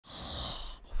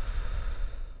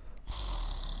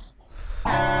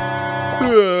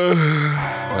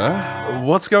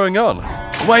What's going on?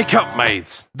 Wake up,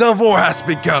 mate! The war has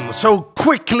begun, so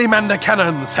quickly man the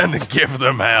cannons and give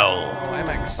them hell! I'm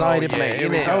excited,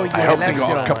 mate. I hope they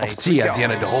got a cup of tea at the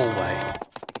end of the hallway.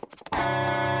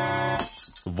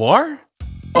 War?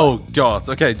 Oh god,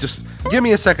 okay, just give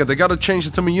me a second, I gotta change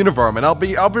it to my uniform and I'll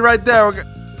be right there.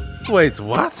 Wait,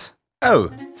 what? Oh,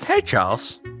 hey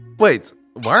Charles. Wait,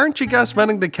 why aren't you guys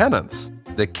manning the cannons?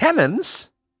 The cannons?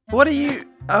 What are you...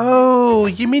 Oh,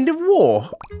 you mean the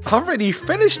war? Already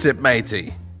finished it,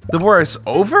 matey. The war is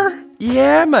over?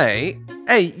 Yeah, mate.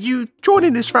 Hey, you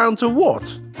joining this round to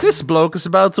what? This bloke is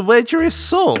about to wager his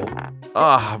soul.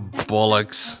 Ah,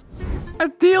 bollocks. A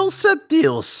deal's a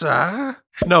deal, sir.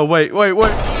 No, wait.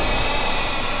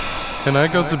 Can I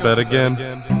go to bed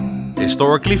again?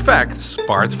 Historically Facts,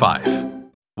 Part 5.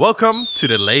 Welcome to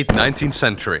the late 19th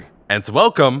century. And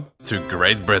welcome to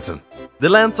Great Britain. The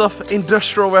land of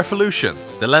industrial revolution,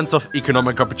 the land of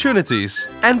economic opportunities,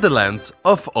 and the land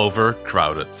of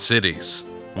overcrowded cities.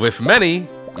 With many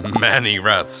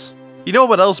rats. You know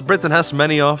what else Britain has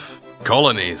many of?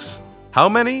 Colonies. How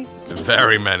many?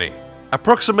 Very many.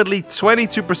 Approximately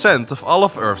 22% of all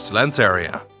of Earth's land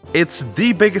area. It's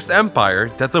the biggest empire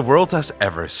that the world has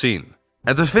ever seen.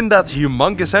 And within that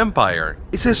humongous empire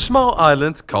is a small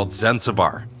island called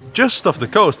Zanzibar. Just off the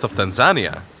coast of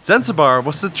Tanzania, Zanzibar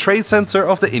was the trade center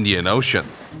of the Indian Ocean,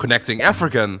 connecting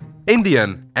African,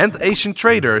 Indian and Asian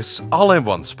traders all in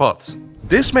one spot.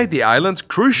 This made the island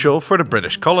crucial for the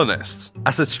British colonists,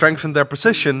 as it strengthened their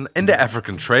position in the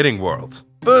African trading world.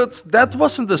 But that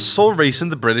wasn't the sole reason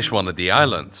the British wanted the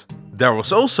island. There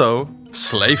was also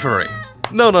slavery.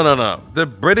 No. The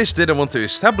British didn't want to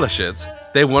establish it,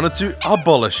 they wanted to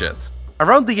abolish it.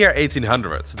 Around the year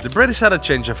 1800, the British had a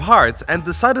change of heart and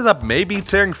decided that maybe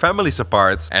tearing families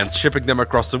apart and shipping them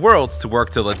across the world to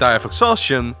work till they die of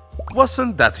exhaustion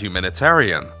wasn't that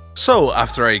humanitarian. So,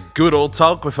 after a good old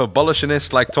talk with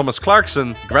abolitionists like Thomas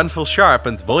Clarkson, Grenville Sharp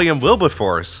and William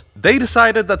Wilberforce, they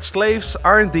decided that slaves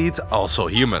are indeed also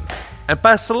human, and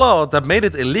passed a law that made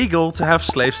it illegal to have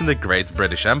slaves in the Great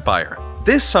British Empire.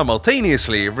 This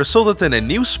simultaneously resulted in a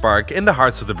new spark in the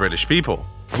hearts of the British people.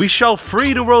 We shall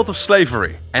free the world of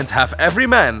slavery and have every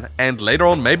man, and later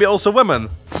on maybe also women,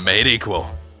 made equal.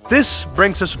 This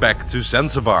brings us back to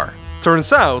Zanzibar.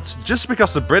 Turns out, just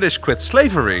because the British quit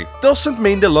slavery doesn't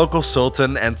mean the local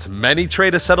sultan and many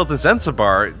traders settled in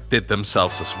Zanzibar did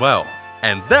themselves as well.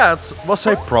 And that was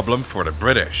a problem for the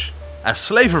British, as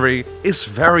slavery is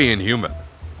very inhuman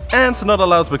and not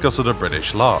allowed because of the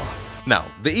British law. Now,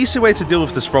 the easy way to deal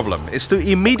with this problem is to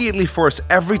immediately force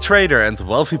every trader and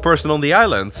wealthy person on the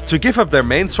island to give up their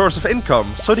main source of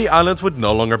income so the island would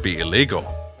no longer be illegal.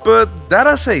 But that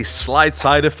has a slight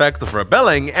side effect of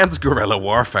rebelling and guerrilla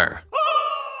warfare.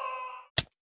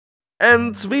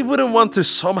 And we wouldn't want to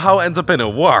somehow end up in a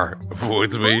war,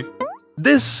 would we?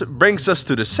 This brings us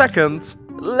to the second,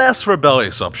 less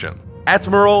rebellious option.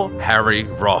 Admiral Harry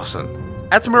Rawson.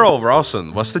 Admiral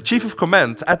Rawson was the chief of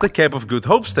command at the Cape of Good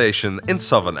Hope station in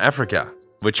southern Africa,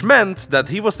 which meant that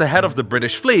he was the head of the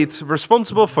British fleet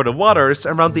responsible for the waters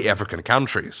around the African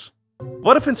countries.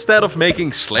 What if instead of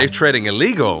making slave trading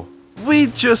illegal, we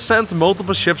just sent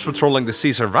multiple ships patrolling the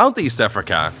seas around East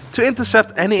Africa to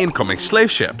intercept any incoming slave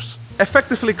ships,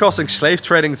 effectively causing slave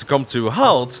trading to come to a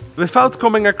halt without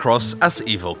coming across as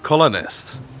evil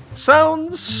colonists?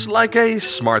 Sounds like a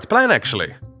smart plan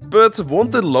actually. But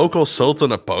won't the local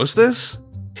sultan oppose this?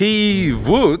 He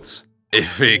would,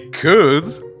 if he could.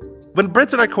 When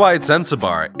Britain acquired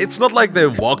Zanzibar, it's not like they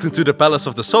walked into the palace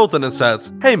of the sultan and said,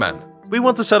 "Hey man, we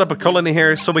want to set up a colony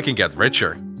here so we can get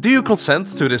richer. Do you consent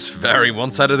to this very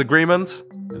one-sided agreement?"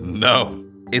 No,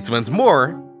 it went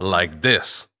more like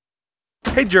this.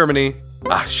 "Hey Germany,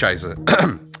 scheiße.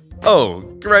 Oh,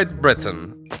 Great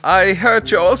Britain. I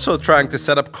heard you're also trying to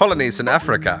set up colonies in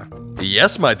Africa."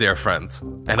 "Yes, my dear friend.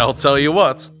 And I'll tell you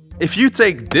what, if you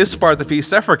take this part of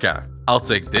East Africa, I'll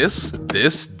take this,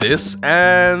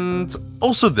 and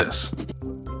also this."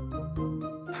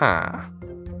 Huh.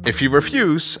 "If you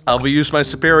refuse, I will use my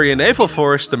superior naval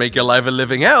force to make your life a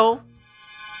living hell."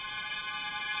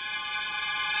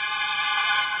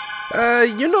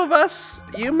 You know, Vas,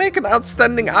 you make an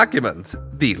outstanding argument.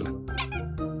 Deal.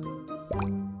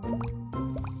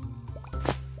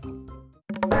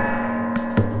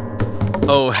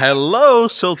 Oh, hello,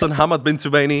 Sultan Hamad bin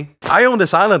Tuwaini. I own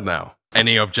this island now.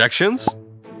 Any objections?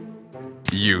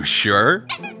 You sure?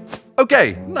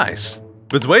 Okay, nice.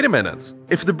 But wait a minute.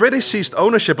 If the British seized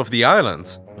ownership of the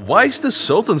island, why is the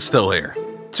Sultan still here?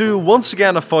 To once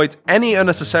again avoid any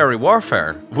unnecessary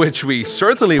warfare, which we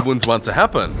certainly wouldn't want to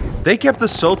happen, They kept the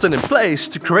Sultan in place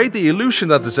to create the illusion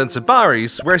that the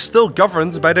Zanzibaris were still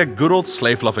governed by their good old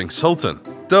slave-loving Sultan.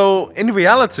 Though, in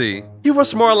reality, he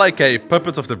was more like a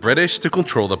puppet of the British to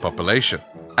control the population.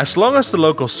 As long as the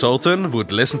local Sultan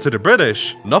would listen to the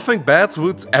British, nothing bad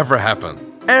would ever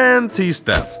happen. And he's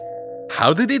dead.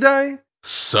 How did he die?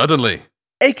 Suddenly.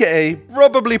 AKA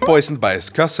probably poisoned by his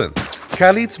cousin,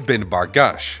 Khalid bin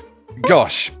Bargash.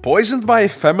 Gosh, poisoned by a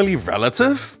family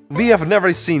relative? We have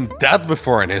never seen that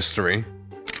before in history.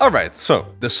 Alright, so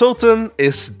the Sultan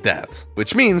is dead,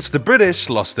 which means the British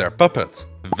lost their puppet.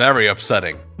 Very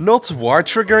upsetting. Not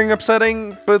war-triggering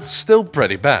upsetting, but still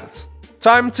pretty bad.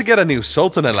 Time to get a new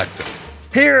Sultan elected.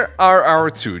 Here are our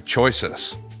two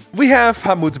choices. We have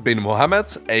Hamud bin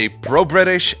Mohammed, a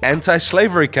pro-British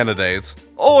anti-slavery candidate,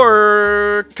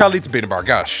 or Khalid bin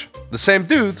Bargash, the same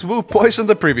dude who poisoned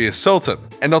the previous Sultan,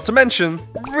 and not to mention,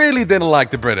 really didn't like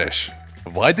the British.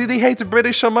 Why did he hate the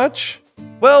British so much?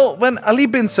 Well, when Ali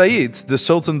bin Said, the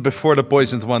Sultan before the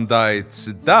poisoned one died,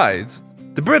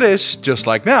 the British, just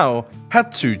like now,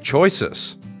 had two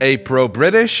choices. A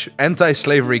pro-British,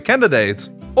 anti-slavery candidate,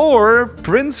 or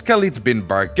Prince Khalid bin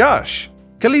Bargash.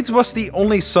 Khalid was the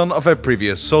only son of a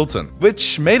previous Sultan,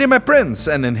 which made him a prince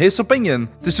and, in his opinion,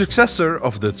 the successor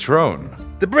of the throne.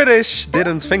 The British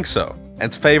didn't think so,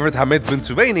 and favored Hamid bin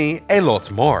Tuwaini a lot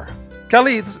more.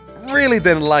 Khalid really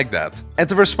didn't like that,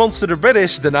 and in response to the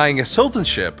British denying his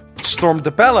sultanship, stormed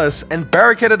the palace and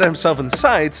barricaded himself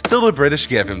inside till the British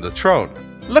gave him the throne.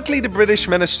 Luckily, the British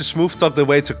managed to smooth talk their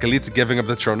way to Khalid giving up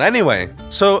the throne anyway,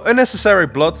 so unnecessary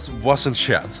blood wasn't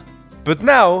shed. But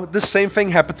now, the same thing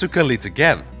happened to Khalid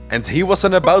again, and he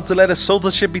wasn't about to let his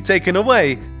sultanship be taken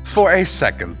away for a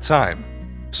second time.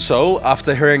 So,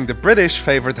 after hearing the British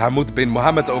favored Hamud bin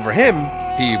Mohammed over him,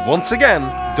 he once again,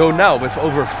 though now with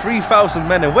over 3,000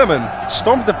 men and women,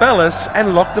 stormed the palace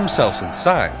and locked themselves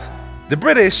inside. The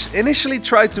British initially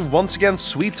tried to once again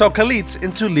sweet-talk Khalid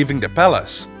into leaving the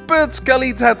palace, but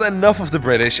Khalid had enough of the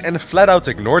British and flat out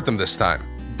ignored them this time.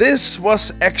 This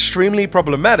was extremely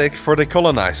problematic for the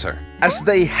colonizer, as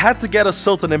they had to get a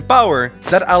sultan in power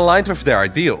that aligned with their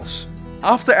ideals.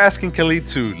 After asking Khalid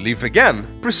to leave again,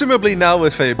 presumably now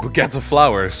with a bouquet of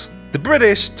flowers, the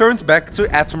British turned back to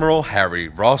Admiral Harry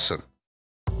Rawson.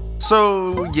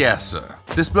 So, yes sir,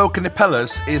 this bloke in the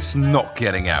palace is not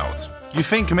getting out. You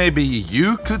think maybe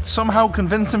you could somehow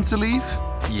convince him to leave?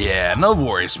 Yeah, no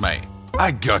worries mate, I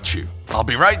got you. I'll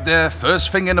be right there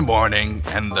first thing in the morning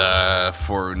and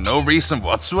for no reason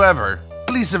whatsoever,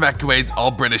 please evacuate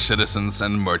all British citizens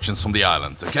and merchants from the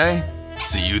island, okay?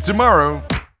 See you tomorrow.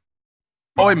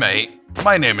 Oi mate,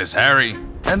 my name is Harry,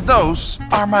 and those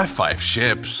are my 5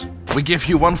 ships. We give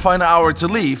you one final hour to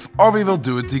leave, or we will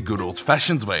do it the good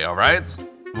old-fashioned way, alright?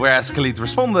 Whereas Khalid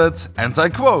responded, and I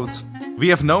quote, "We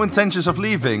have no intentions of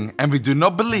leaving, and we do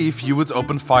not believe you would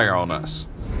open fire on us."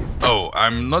 Oh,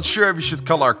 I'm not sure if we should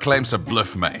call our claims a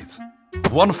bluff, mate.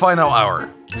 One final hour,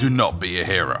 do not be a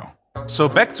hero. So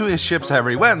back to his ships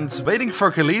Harry went, waiting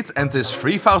for Khalid and his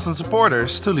 3,000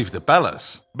 supporters to leave the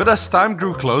palace. But as time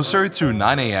grew closer to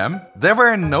 9 AM, there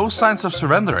were no signs of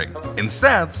surrendering.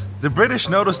 Instead, the British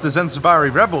noticed the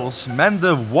Zanzibari rebels manned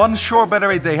the one shore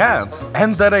battery they had,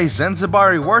 and that a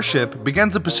Zanzibari warship began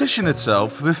to position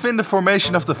itself within the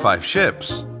formation of the 5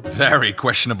 ships. Very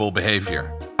questionable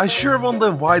behavior. I sure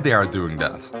wonder why they are doing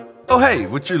that. Oh hey,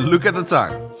 would you look at the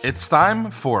time? It's time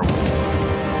for...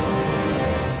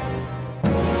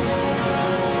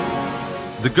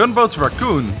 The gunboats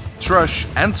Raccoon, Thrush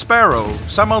and Sparrow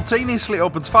simultaneously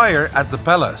opened fire at the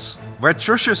palace, where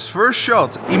Thrush's first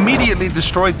shot immediately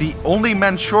destroyed the only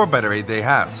manned shore battery they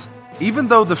had. Even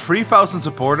though the 3,000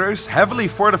 supporters heavily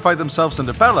fortified themselves in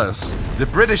the palace, the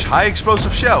British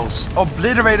high-explosive shells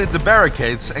obliterated the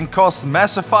barricades and caused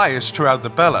massive fires throughout the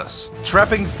palace,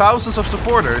 trapping thousands of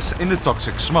supporters in the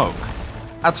toxic smoke.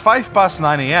 At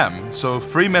 9:05 AM, so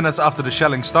 3 minutes after the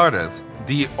shelling started,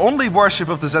 the only warship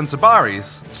of the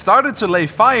Zanzibaris started to lay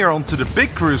fire onto the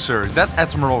big cruiser that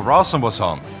Admiral Rawson was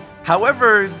on.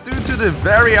 However, due to the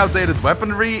very outdated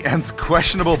weaponry and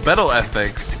questionable battle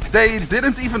ethics, they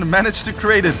didn't even manage to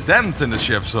create a dent in the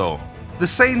ship's hull. The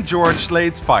St. George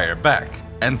laid fire back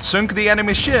and sunk the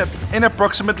enemy ship in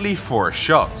approximately 4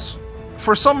 shots.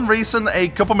 For some reason, a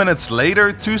couple minutes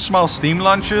later, 2 small steam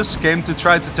launches came to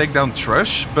try to take down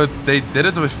Thrush, but they did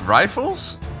it with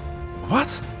rifles?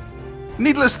 What?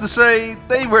 Needless to say,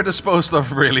 they were disposed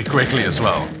of really quickly as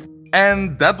well.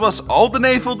 And that was all the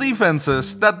naval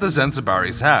defenses that the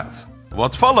Zanzibaris had.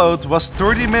 What followed was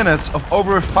 30 minutes of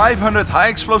over 500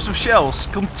 high-explosive shells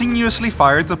continuously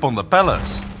fired upon the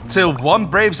palace, till one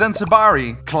brave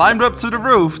Zanzibari climbed up to the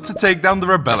roof to take down the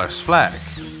rebellers' flag.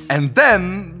 And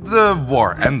then the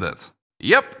war ended.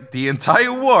 Yep, the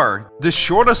entire war, the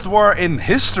shortest war in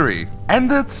history,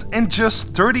 ended in just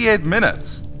 38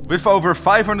 minutes, with over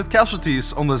 500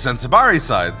 casualties on the Zanzibari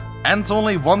side and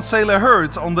only one sailor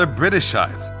hurt on the British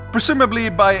side, presumably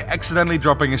by accidentally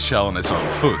dropping a shell on his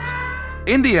own foot.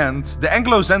 In the end, the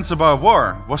Anglo-Zanzibar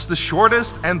War was the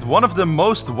shortest and one of the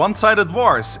most one-sided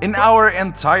wars in our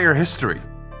entire history.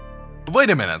 Wait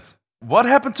a minute, what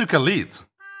happened to Khalid?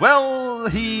 Well,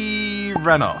 he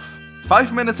ran off.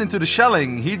 5 minutes into the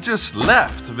shelling, he just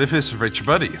left with his rich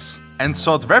buddies and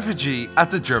sought refuge at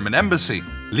the German embassy,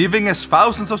 leaving his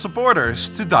thousands of supporters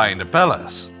to die in the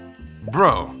palace.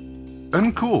 Bro,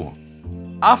 uncool.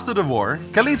 After the war,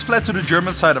 Khalid fled to the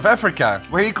German side of Africa,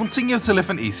 where he continued to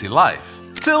live an easy life.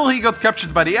 Till he got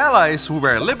captured by the Allies, who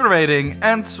were liberating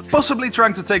and possibly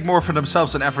trying to take more for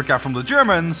themselves in Africa from the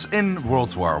Germans in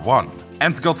World War I,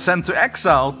 and got sent to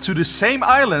exile to the same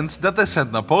island that they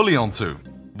sent Napoleon to,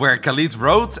 where Khalid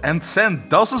wrote and sent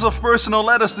dozens of personal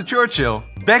letters to Churchill,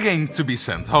 begging to be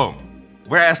sent home.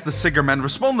 Whereas the sicker man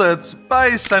responded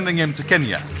by sending him to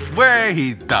Kenya, where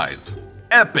he died.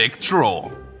 Epic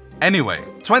troll. Anyway,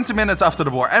 20 minutes after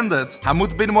the war ended,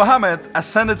 Hamud bin Mohammed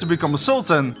ascended to become a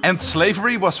sultan, and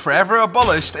slavery was forever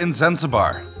abolished in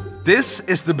Zanzibar. This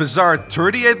is the bizarre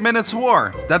 38 minutes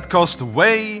war that caused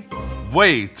way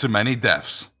too many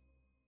deaths.